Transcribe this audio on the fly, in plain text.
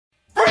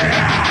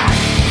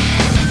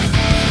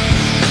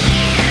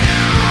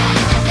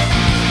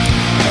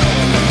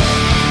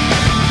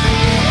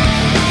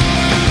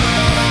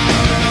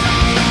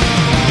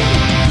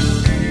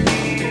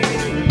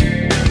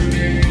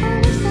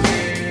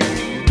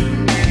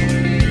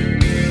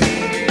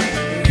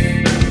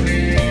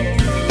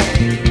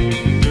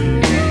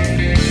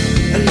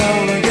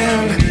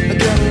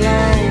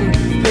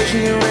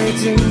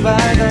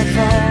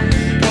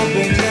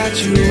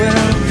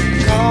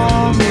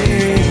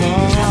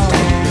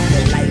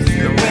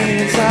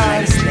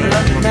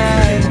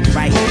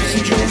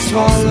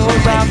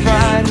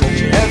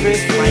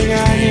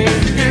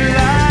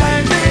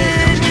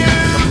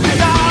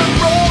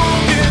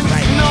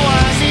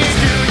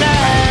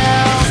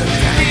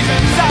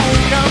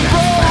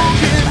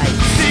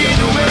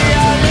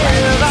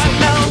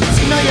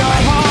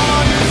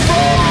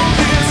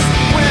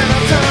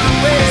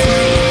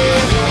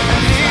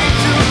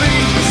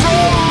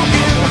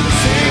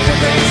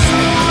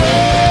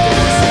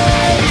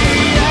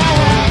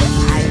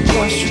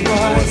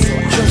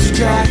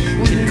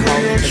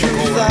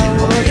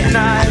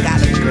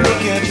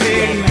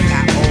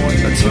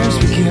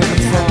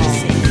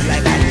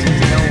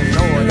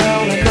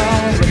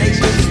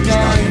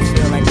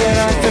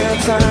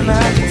time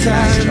after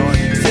time,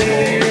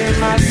 saying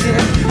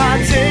myself,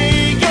 I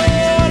take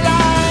your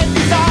life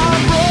 'cause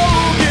I'm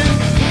broken.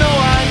 No,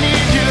 I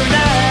need you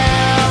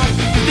now.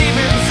 Deep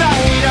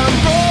inside I'm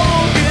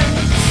broken.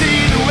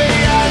 See the way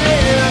I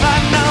live, I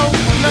know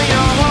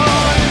your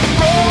heart is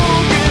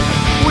broken.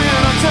 When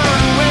I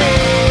turn away,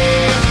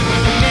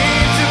 I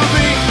need to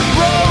be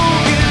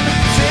broken.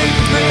 Take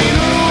the pain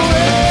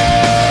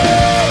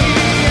away,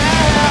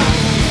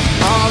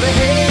 yeah. All the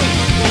hate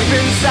deep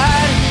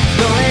inside,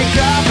 though they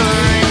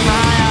covering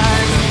my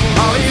eyes.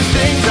 All these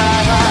things I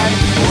hide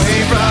away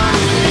from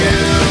you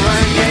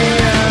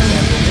again.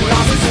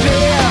 Lost is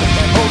fear,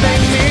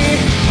 holding me.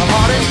 My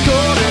heart is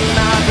cold and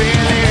I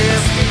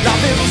believe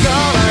nothing's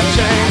gonna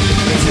change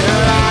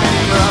until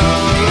I'm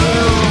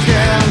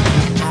broken.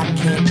 I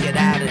can't get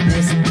out of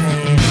this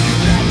pain.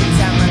 Every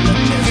time I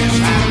look at this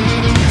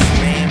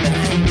man, but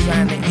I ain't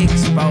trying to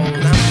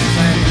expose. I'm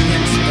trying to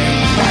expand.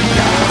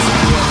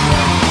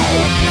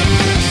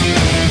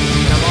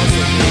 I'm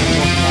also being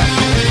more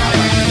careful with how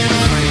I keep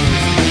friends.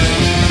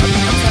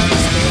 I'm trying to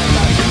stay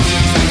alive with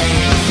these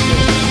pains.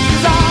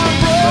 'Cause I'm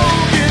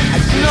broken,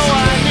 know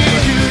I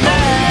need you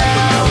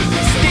now.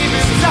 Deep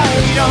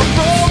inside I'm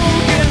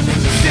broken.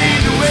 See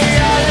the way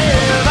I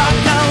live, I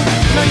know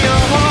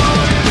your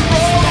heart is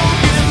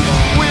broken.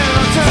 When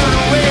I turn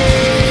away,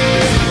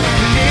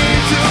 you need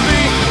to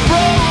be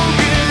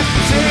broken.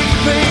 Take the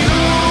pain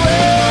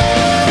away,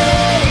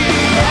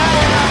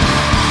 yeah.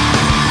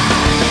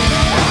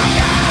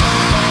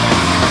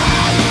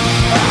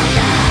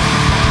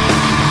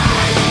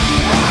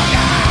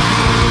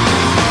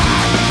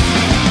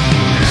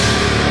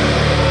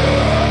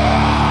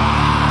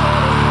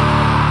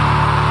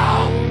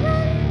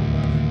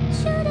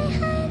 Should I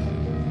hide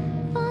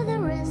for the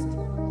rest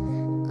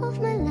of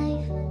my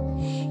life?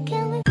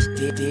 Can we?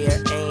 Dear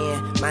Ann,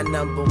 my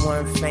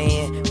 #1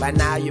 fan. By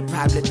now you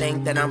probably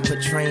think that I'm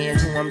portraying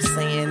who I'm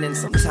saying, and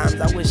sometimes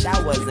I wish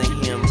I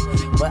wasn't him,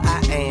 but I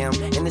am.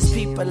 And it's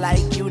people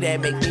like you that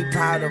make me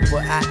proud of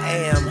what I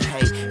am.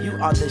 Hey, you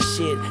are the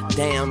shit,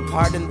 damn,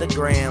 pardon the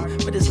gram,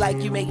 but it's like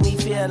you make me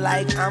feel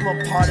like I'm a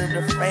part of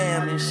the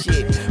fam and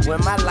shit. When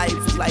my life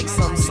is like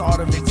some sort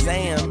of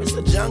exam, it's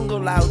a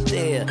jungle out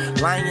there,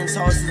 lions,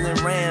 horses, and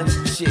rams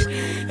and shit.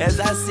 As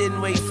I sit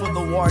and wait for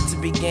the war to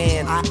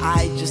begin,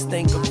 I just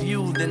think of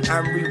you, then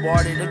I'm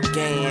rewarded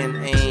again.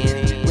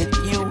 And with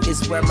you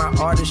is where my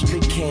artistry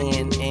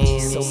can,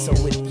 and so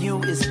with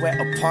you is where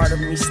a part of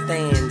me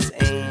stands.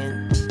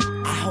 And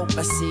I hope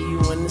I see you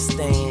in the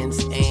stands,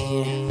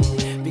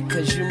 and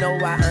because you know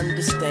I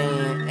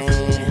understand,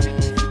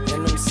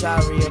 and I'm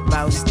sorry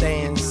about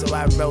staying, so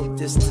I wrote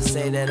this to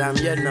say that I'm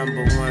your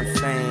 #1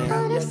 fan.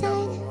 Out of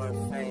sight,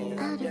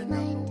 out of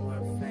mind,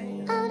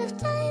 out of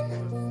time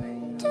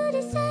to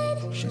decide.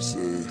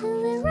 Do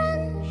we run?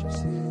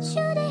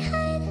 Should I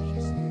hide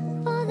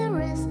for the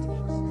rest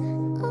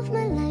of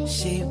my life?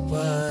 She Out of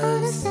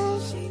was,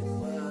 sight,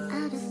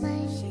 out of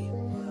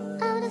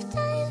mind, out of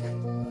time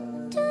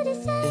to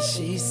decide. and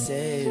she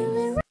said, Do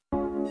we run?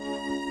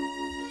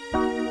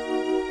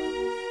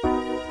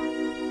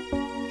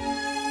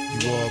 You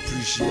all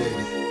appreciate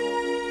it.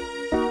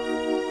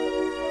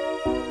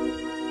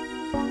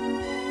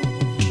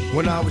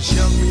 When I was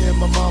young, me and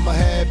my mama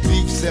had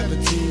beef.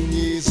 17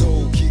 years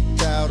old,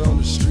 kicked out on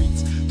the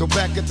streets. Though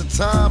back at the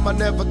time, I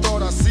never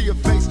thought I'd see her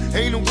face.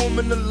 Ain't a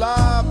woman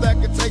alive that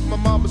could take my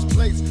mama's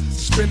place.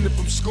 Suspended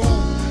from school,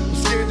 I'm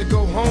scared to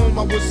go home.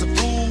 I was a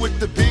fool with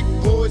the big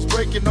boys,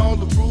 breaking all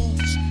the rules.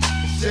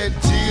 Shed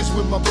tears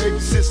with my baby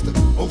sister.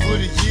 Over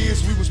the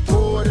years, we was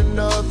poor than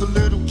other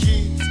little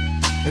kids.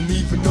 And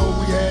even though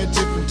we had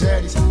different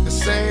daddies, the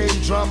same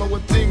drama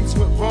when things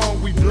went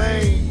wrong, we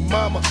blame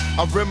mama.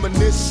 I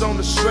reminisce on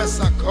the stress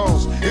I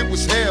caused. It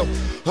was hell,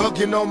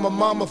 hugging on my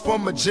mama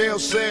from a jail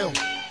cell.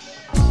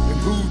 And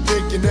who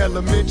thinking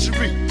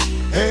elementary?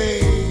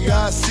 Hey,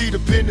 I see the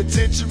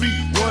penitentiary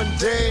one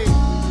day.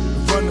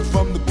 Running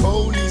from the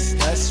police,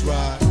 that's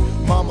right.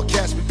 Mama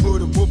catch me,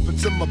 put a whooping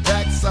to my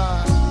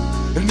backside.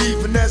 And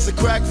even as a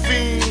crack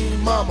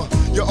fiend, mama,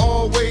 you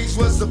always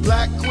was the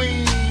black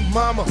queen,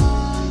 mama.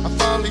 I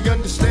finally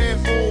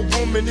understand for a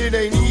woman it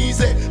ain't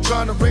easy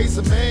trying to raise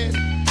a man.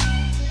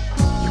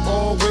 You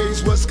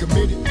always was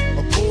committed,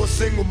 a poor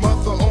single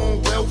mother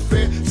on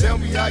welfare. Tell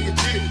me how you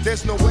did it,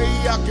 there's no way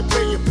I can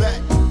pay you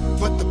back.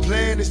 But the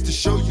plan is to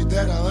show you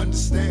that I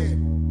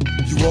understand.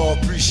 You all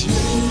appreciate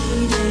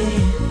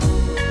it.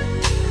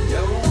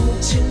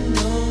 Don't you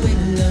know we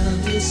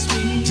love you,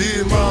 sweet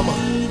Dear mama,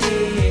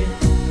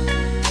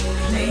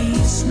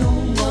 place no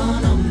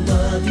one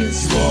above you,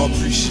 you all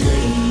appreciate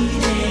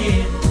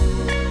it.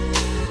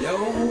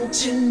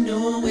 Don't you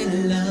know we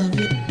love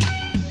you?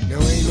 Now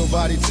ain't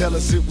nobody tell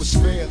us it was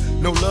fair.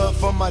 No love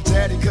for my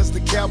daddy cause the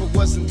coward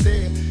wasn't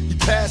there. He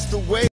passed away.